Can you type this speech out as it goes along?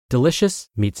Delicious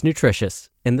meets nutritious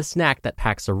in the snack that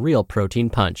packs a real protein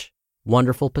punch.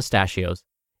 Wonderful Pistachios.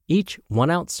 Each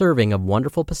 1-ounce serving of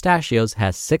Wonderful Pistachios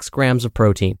has 6 grams of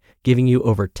protein, giving you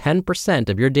over 10%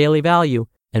 of your daily value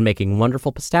and making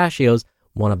Wonderful Pistachios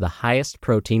one of the highest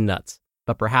protein nuts.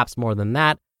 But perhaps more than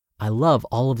that, I love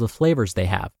all of the flavors they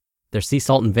have. Their sea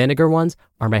salt and vinegar ones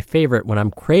are my favorite when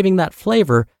I'm craving that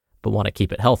flavor but want to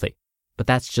keep it healthy. But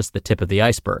that's just the tip of the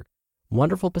iceberg.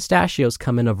 Wonderful Pistachios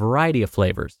come in a variety of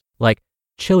flavors, like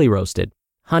chili roasted,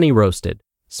 honey roasted,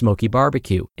 smoky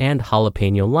barbecue, and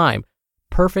jalapeno lime,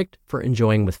 perfect for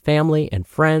enjoying with family and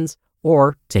friends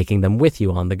or taking them with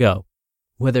you on the go.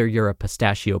 Whether you're a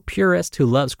pistachio purist who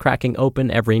loves cracking open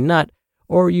every nut,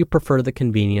 or you prefer the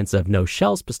convenience of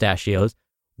no-shells pistachios,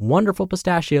 Wonderful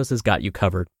Pistachios has got you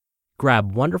covered.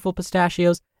 Grab Wonderful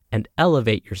Pistachios and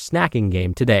elevate your snacking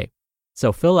game today.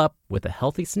 So fill up with a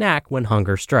healthy snack when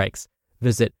hunger strikes.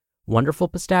 Visit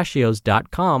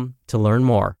wonderfulpistachios.com to learn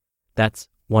more. That's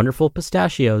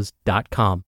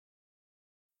wonderfulpistachios.com.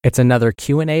 It's another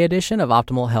Q&A edition of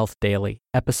Optimal Health Daily,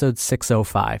 episode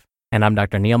 605, and I'm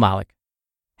Dr. Neil Malik.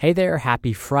 Hey there,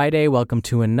 happy Friday. Welcome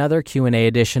to another Q&A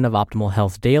edition of Optimal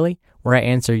Health Daily, where I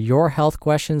answer your health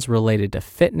questions related to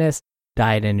fitness,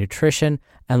 diet and nutrition,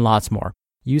 and lots more.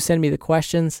 You send me the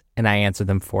questions, and I answer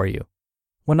them for you.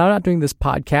 When I'm not doing this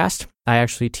podcast, I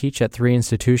actually teach at 3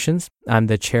 institutions. I'm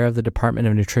the chair of the Department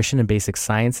of Nutrition and Basic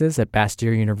Sciences at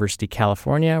Bastyr University,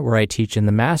 California, where I teach in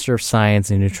the Master of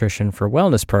Science in Nutrition for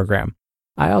Wellness program.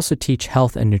 I also teach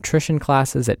health and nutrition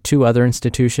classes at 2 other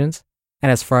institutions.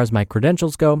 And as far as my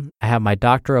credentials go, I have my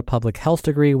Doctor of Public Health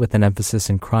degree with an emphasis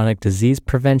in chronic disease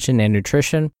prevention and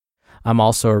nutrition. I'm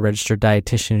also a registered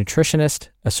dietitian nutritionist,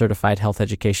 a certified health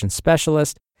education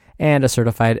specialist, and a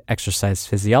certified exercise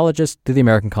physiologist through the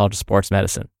American College of Sports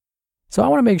Medicine. So I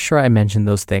want to make sure I mention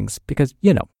those things because,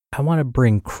 I want to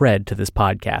bring cred to this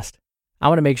podcast. I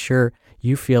want to make sure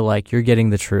you feel like you're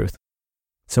getting the truth.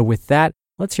 So with that,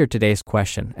 let's hear today's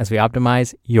question as we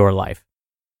optimize your life.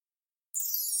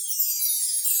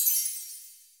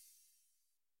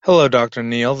 Hello, Dr.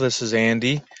 Neil. This is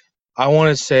Andy. I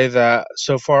want to say that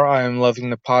so far I am loving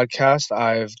the podcast.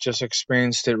 I've just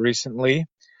experienced it recently.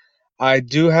 I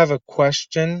do have a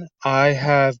question. I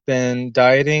have been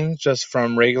dieting just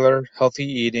from regular healthy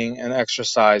eating and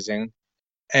exercising,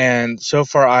 and so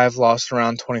far I've lost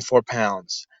around 24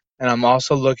 pounds. And I'm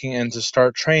also looking into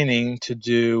start training to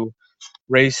do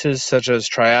races such as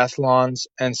triathlons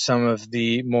and some of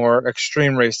the more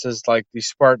extreme races like the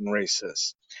Spartan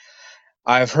races.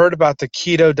 I've heard about the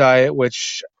keto diet,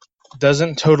 which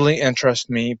doesn't totally interest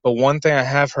me, but one thing I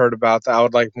have heard about that I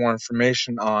would like more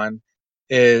information on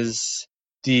is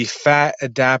the fat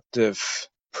adaptive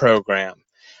program.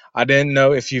 I didn't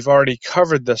know if you've already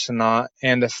covered this or not,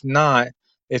 and if not,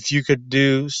 if you could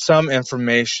do some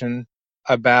information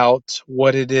about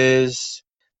what it is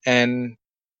and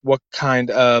what kind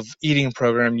of eating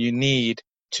program you need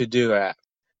to do that.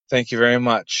 Thank you very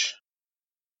much.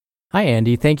 Hi,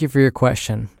 Andy. Thank you for your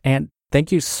question, and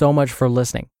thank you so much for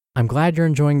listening. I'm glad you're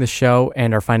enjoying the show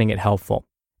and are finding it helpful.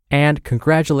 And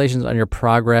congratulations on your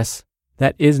progress.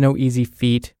 That is no easy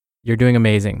feat. You're doing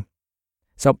amazing.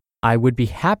 So I would be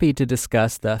happy to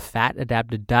discuss the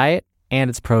fat-adapted diet and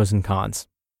its pros and cons.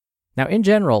 Now, in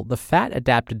general, the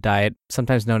fat-adapted diet,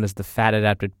 sometimes known as the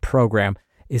fat-adapted program,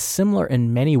 is similar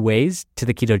in many ways to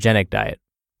the ketogenic diet.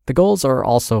 The goals are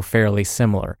also fairly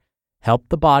similar. Help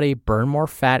the body burn more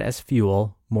fat as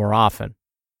fuel more often.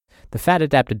 The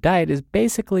fat-adapted diet is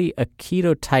basically a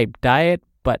keto-type diet,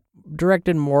 but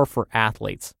directed more for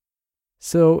athletes.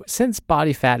 So since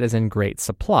body fat is in great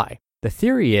supply, the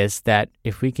theory is that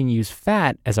if we can use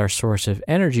fat as our source of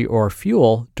energy or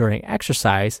fuel during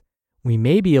exercise, we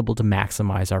may be able to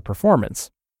maximize our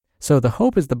performance. So the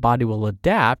hope is the body will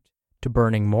adapt to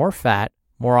burning more fat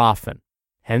more often,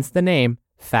 hence the name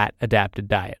fat-adapted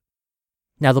diet.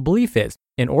 Now the belief is,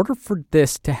 in order for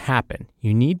this to happen,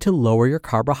 you need to lower your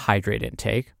carbohydrate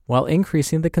intake while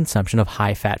increasing the consumption of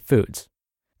high-fat foods.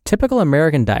 Typical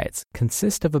American diets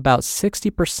consist of about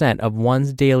 60% of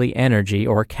one's daily energy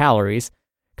or calories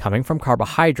coming from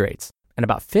carbohydrates, and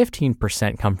about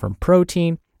 15% come from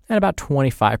protein, and about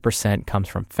 25% comes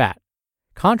from fat.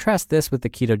 Contrast this with the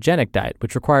ketogenic diet,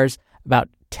 which requires about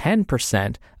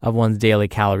 10% of one's daily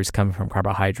calories coming from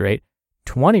carbohydrate,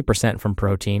 20% from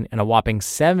protein, and a whopping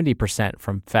 70%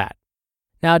 from fat.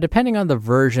 Now, depending on the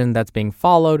version that's being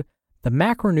followed, the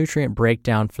macronutrient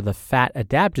breakdown for the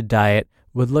fat-adapted diet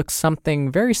would look something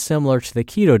very similar to the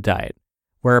keto diet,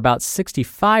 where about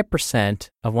 65%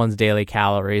 of one's daily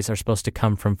calories are supposed to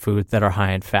come from foods that are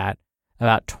high in fat,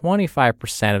 about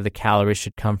 25% of the calories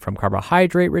should come from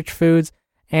carbohydrate-rich foods,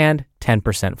 and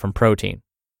 10% from protein.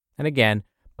 And again,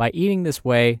 by eating this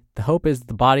way, the hope is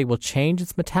the body will change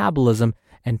its metabolism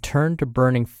and turn to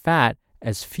burning fat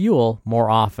as fuel more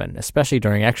often, especially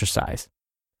during exercise.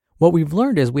 What we've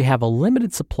learned is we have a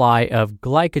limited supply of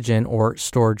glycogen or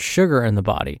stored sugar in the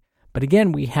body, but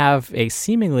again, we have a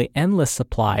seemingly endless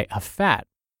supply of fat.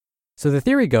 So the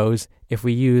theory goes, if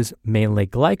we use mainly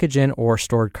glycogen or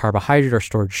stored carbohydrate or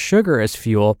stored sugar as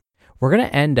fuel, we're going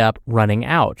to end up running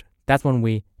out. That's when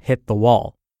we hit the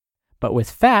wall. But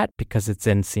with fat, because it's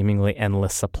in seemingly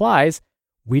endless supplies,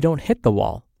 we don't hit the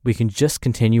wall. We can just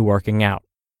continue working out.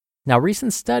 Now,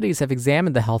 recent studies have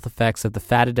examined the health effects of the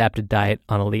fat-adapted diet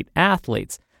on elite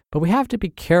athletes, but we have to be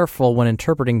careful when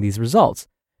interpreting these results,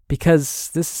 because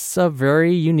this is a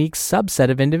very unique subset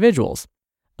of individuals.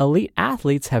 Elite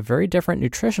athletes have very different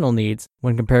nutritional needs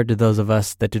when compared to those of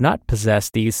us that do not possess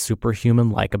these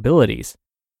superhuman-like abilities.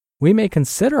 We may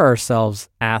consider ourselves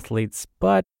athletes,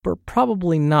 but we're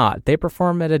probably not. They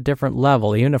perform at a different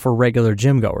level, even if we're regular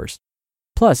gym goers.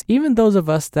 Plus, even those of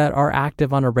us that are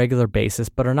active on a regular basis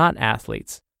but are not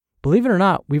athletes, believe it or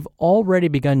not, we've already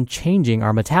begun changing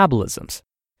our metabolisms.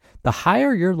 The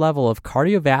higher your level of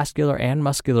cardiovascular and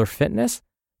muscular fitness,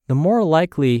 the more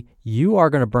likely you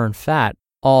are going to burn fat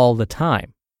all the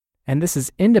time. And this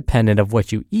is independent of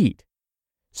what you eat.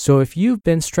 So if you've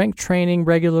been strength training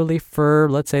regularly for,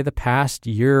 let's say, the past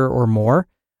year or more,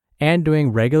 and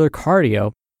doing regular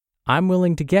cardio, I'm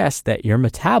willing to guess that your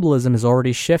metabolism has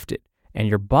already shifted, and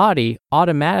your body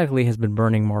automatically has been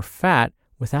burning more fat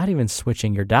without even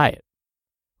switching your diet.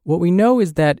 What we know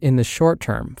is that in the short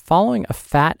term, following a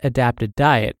fat-adapted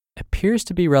diet appears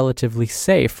to be relatively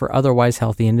safe for otherwise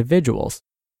healthy individuals.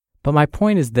 But my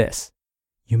point is this: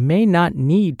 you may not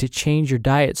need to change your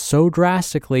diet so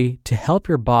drastically to help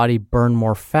your body burn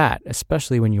more fat,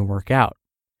 especially when you work out.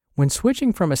 When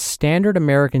switching from a standard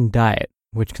American diet,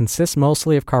 which consists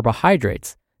mostly of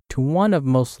carbohydrates, to one of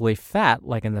mostly fat,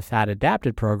 like in the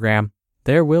fat-adapted program,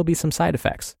 there will be some side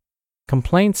effects.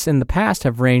 Complaints in the past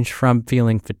have ranged from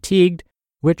feeling fatigued,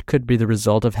 which could be the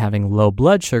result of having low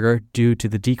blood sugar due to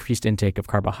the decreased intake of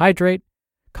carbohydrate,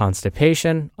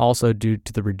 constipation, also due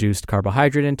to the reduced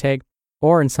carbohydrate intake,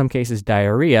 or in some cases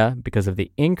diarrhea because of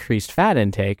the increased fat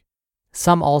intake.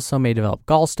 Some also may develop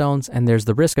gallstones, and there's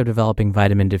the risk of developing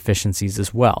vitamin deficiencies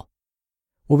as well.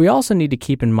 What we also need to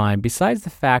keep in mind, besides the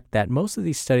fact that most of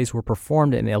these studies were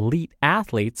performed in elite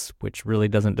athletes, which really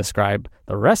doesn't describe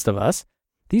the rest of us,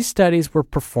 these studies were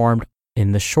performed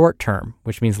in the short term,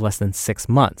 which means less than 6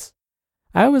 months.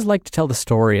 I always like to tell the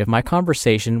story of my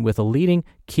conversation with a leading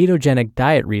ketogenic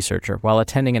diet researcher while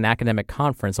attending an academic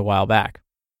conference a while back.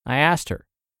 I asked her,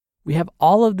 "We have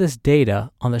all of this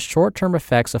data on the short-term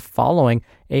effects of following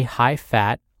a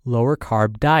high-fat,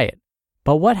 lower-carb diet.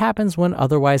 But what happens when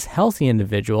otherwise healthy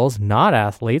individuals, not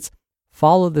athletes,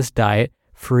 follow this diet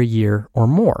for a year or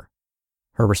more?"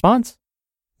 Her response?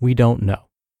 We don't know.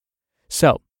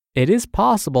 So, it is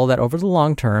possible that over the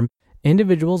long term,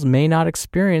 individuals may not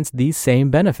experience these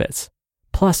same benefits.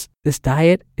 Plus, this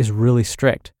diet is really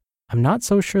strict. I'm not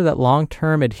so sure that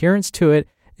long-term adherence to it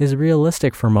is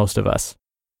realistic for most of us.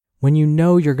 When you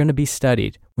know you're going to be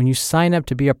studied, when you sign up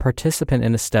to be a participant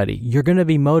in a study, you're going to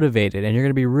be motivated and you're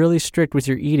going to be really strict with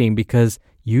your eating because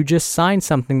you just signed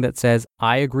something that says,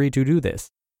 I agree to do this.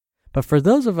 But for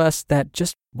those of us that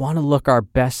just want to look our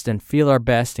best and feel our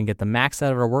best and get the max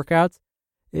out of our workouts,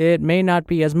 it may not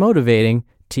be as motivating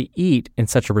to eat in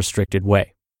such a restricted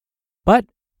way. But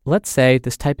let's say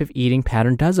this type of eating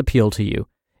pattern does appeal to you.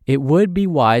 It would be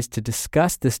wise to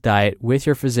discuss this diet with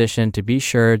your physician to be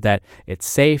sure that it's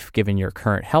safe given your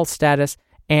current health status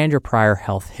and your prior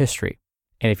health history.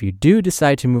 And if you do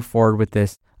decide to move forward with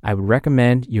this, I would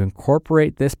recommend you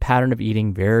incorporate this pattern of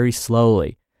eating very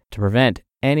slowly to prevent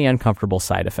any uncomfortable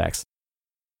side effects.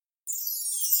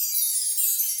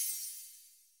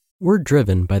 We're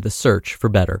driven by the search for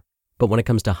better, but when it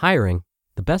comes to hiring,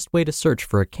 the best way to search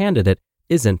for a candidate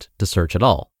isn't to search at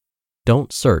all.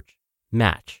 Don't search.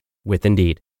 Match with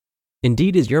Indeed.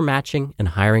 Indeed is your matching and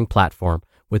hiring platform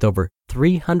with over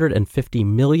 350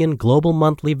 million global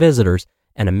monthly visitors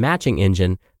and a matching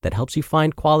engine that helps you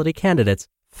find quality candidates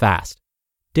fast.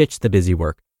 Ditch the busy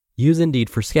work. Use Indeed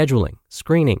for scheduling,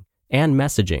 screening, and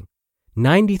messaging.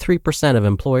 93% of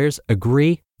employers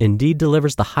agree Indeed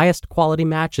delivers the highest quality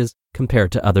matches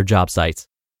compared to other job sites.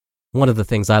 One of the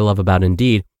things I love about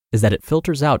Indeed is that it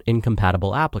filters out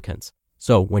incompatible applicants.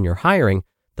 So when you're hiring,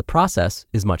 the process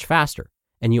is much faster,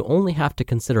 and you only have to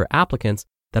consider applicants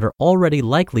that are already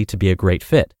likely to be a great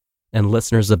fit. And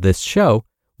listeners of this show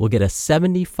will get a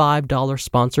 $75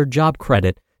 sponsored job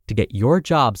credit to get your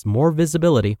jobs more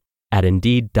visibility at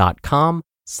Indeed.com/help.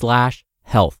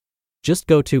 health. Just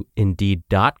go to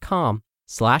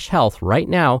Indeed.com/health right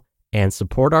now and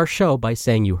support our show by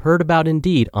saying you heard about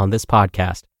Indeed on this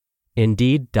podcast.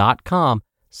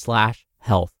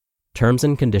 Indeed.com/health. Terms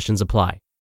and conditions apply.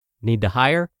 Need to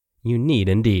hire? You need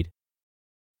Indeed.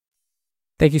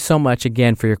 Thank you so much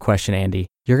again for your question, Andy.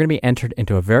 You're going to be entered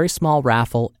into a very small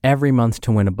raffle every month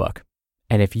to win a book.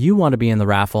 And if you want to be in the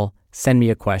raffle, send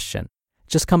me a question.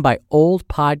 Just come by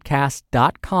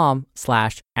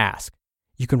oldpodcast.com/ask.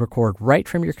 You can record right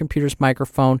from your computer's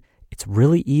microphone. It's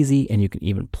really easy, and you can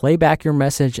even play back your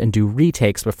message and do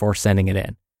retakes before sending it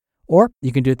in. Or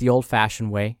you can do it the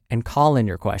old-fashioned way and call in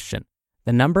your question.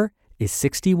 The number is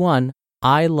 61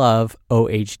 I love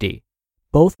OHD.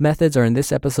 Both methods are in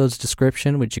this episode's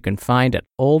description, which you can find at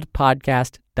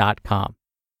oldpodcast.com.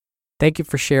 Thank you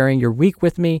for sharing your week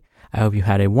with me. I hope you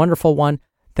had a wonderful one.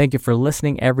 Thank you for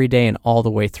listening every day and all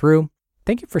the way through.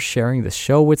 Thank you for sharing the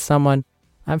show with someone.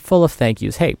 I'm full of thank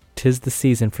yous. Hey, 'tis the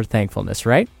season for thankfulness,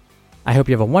 right? I hope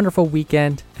you have a wonderful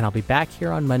weekend, and I'll be back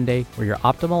here on Monday where your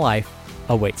optimal life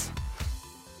awaits.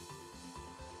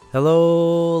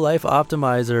 Hello, Life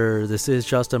Optimizer. This is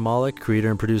Justin Malik, creator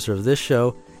and producer of this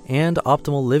show and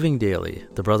Optimal Living Daily,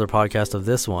 the brother podcast of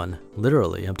this one.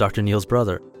 Literally, I'm Dr. Neil's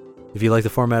brother. If you like the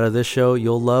format of this show,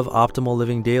 you'll love Optimal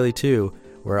Living Daily too,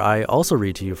 where I also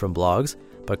read to you from blogs,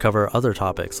 but cover other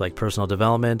topics like personal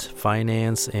development,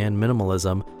 finance, and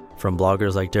minimalism from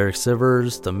bloggers like Derek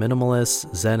Sivers, The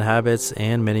Minimalists, Zen Habits,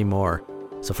 and many more.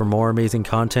 So for more amazing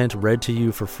content read to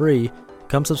you for free,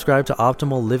 come subscribe to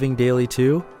Optimal Living Daily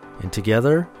too, and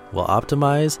together we'll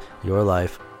optimize your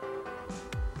life.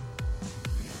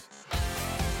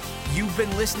 You've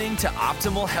been listening to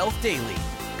Optimal Health Daily.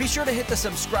 Be sure to hit the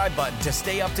subscribe button to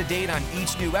stay up to date on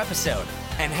each new episode,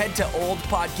 and head to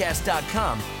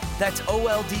oldpodcast.com. That's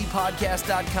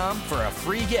oldpodcast.com for a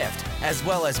free gift, as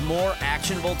well as more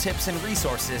actionable tips and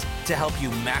resources to help you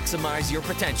maximize your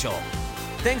potential.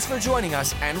 Thanks for joining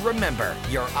us, and remember,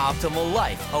 your optimal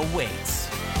life awaits.